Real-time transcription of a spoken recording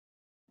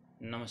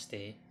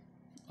Namaste,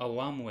 a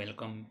warm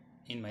welcome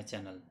in my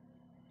channel.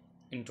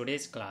 In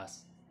today's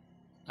class,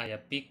 I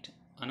have picked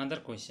another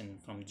question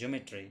from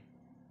geometry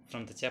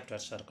from the chapter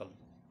circle.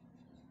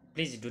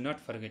 Please do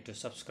not forget to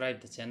subscribe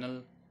the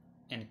channel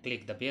and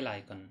click the bell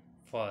icon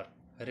for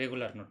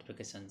regular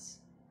notifications.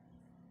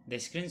 The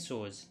screen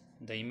shows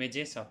the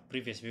images of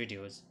previous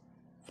videos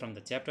from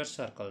the chapter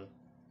circle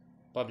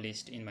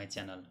published in my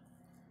channel.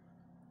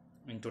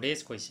 In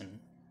today's question,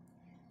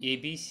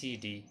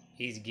 ABCD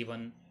is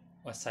given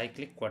a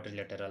cyclic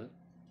quadrilateral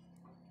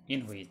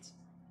in which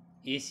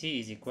AC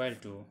is equal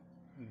to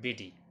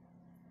BD.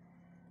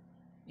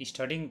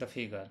 Studying the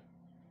figure,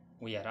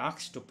 we are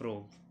asked to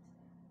prove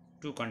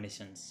two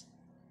conditions.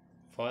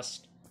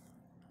 First,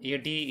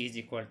 AD is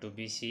equal to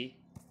BC,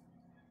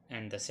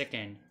 and the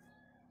second,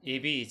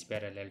 AB is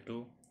parallel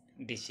to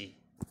DC.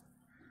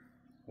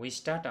 We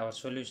start our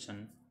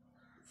solution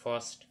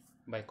first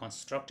by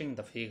constructing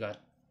the figure,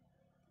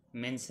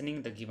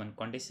 mentioning the given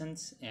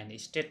conditions and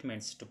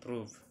statements to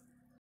prove,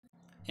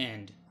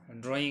 and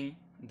drawing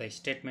the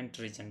statement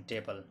region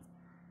table.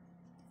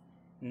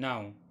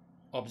 Now,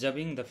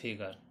 observing the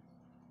figure,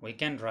 we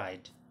can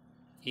write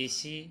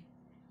AC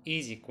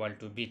is equal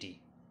to BD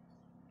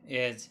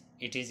as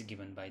it is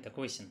given by the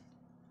question.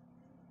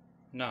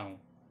 Now,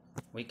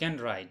 we can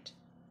write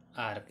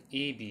arc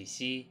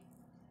ABC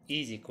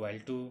is equal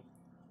to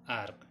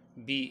arc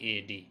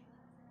BAD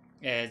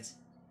as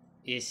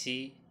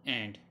AC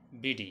and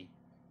BD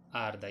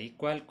are the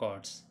equal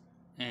chords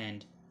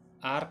and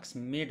arcs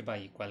made by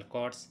equal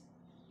chords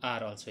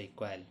are also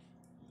equal,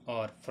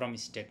 or from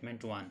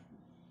statement 1.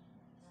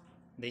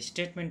 The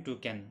statement 2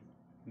 can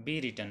be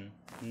written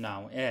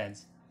now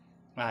as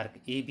arc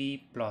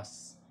AB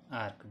plus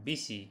arc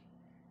BC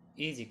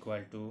is equal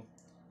to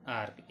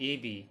arc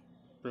AB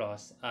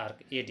plus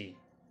arc AD.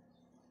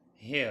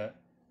 Here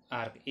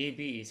arc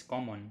AB is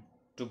common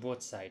to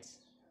both sides,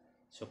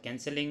 so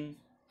cancelling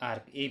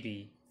arc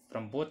AB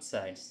from both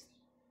sides,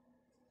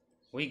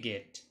 we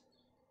get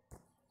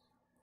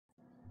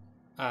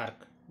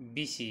arc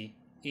BC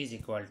is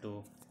equal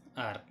to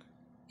arc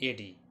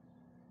AD.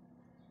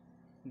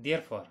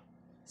 Therefore,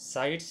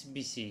 sides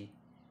BC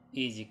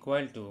is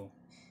equal to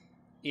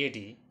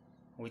AD,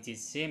 which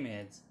is same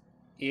as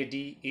AD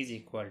is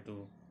equal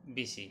to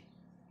BC.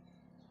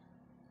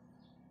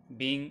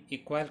 Being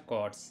equal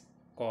chords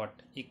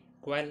got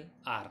equal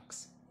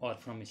arcs, or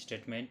from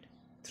statement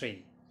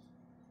 3.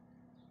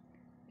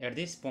 At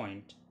this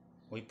point,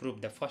 we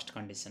prove the first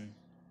condition.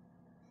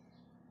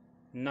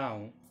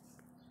 Now,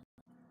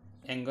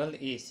 angle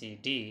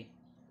ACD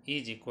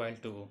is equal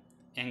to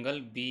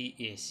angle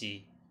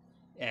BAC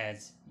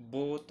as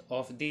both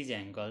of these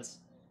angles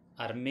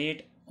are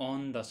made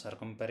on the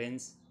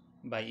circumference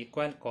by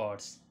equal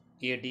chords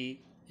AD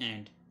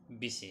and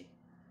BC.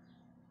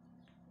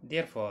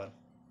 Therefore,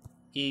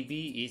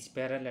 AB is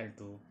parallel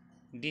to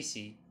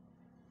DC,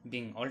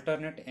 being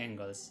alternate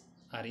angles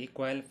are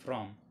equal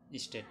from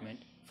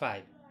statement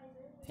 5.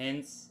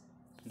 Hence,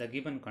 the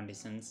given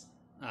conditions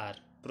are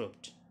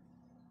proved.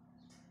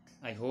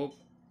 I hope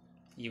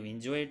you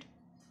enjoyed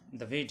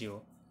the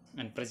video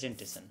and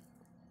presentation.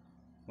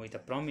 With a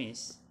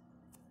promise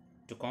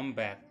to come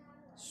back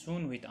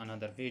soon with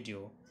another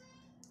video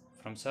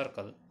from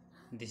Circle,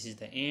 this is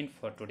the end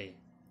for today.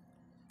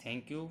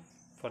 Thank you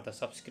for the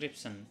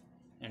subscription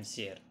and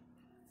share.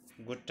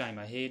 Good time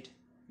ahead.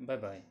 Bye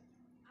bye.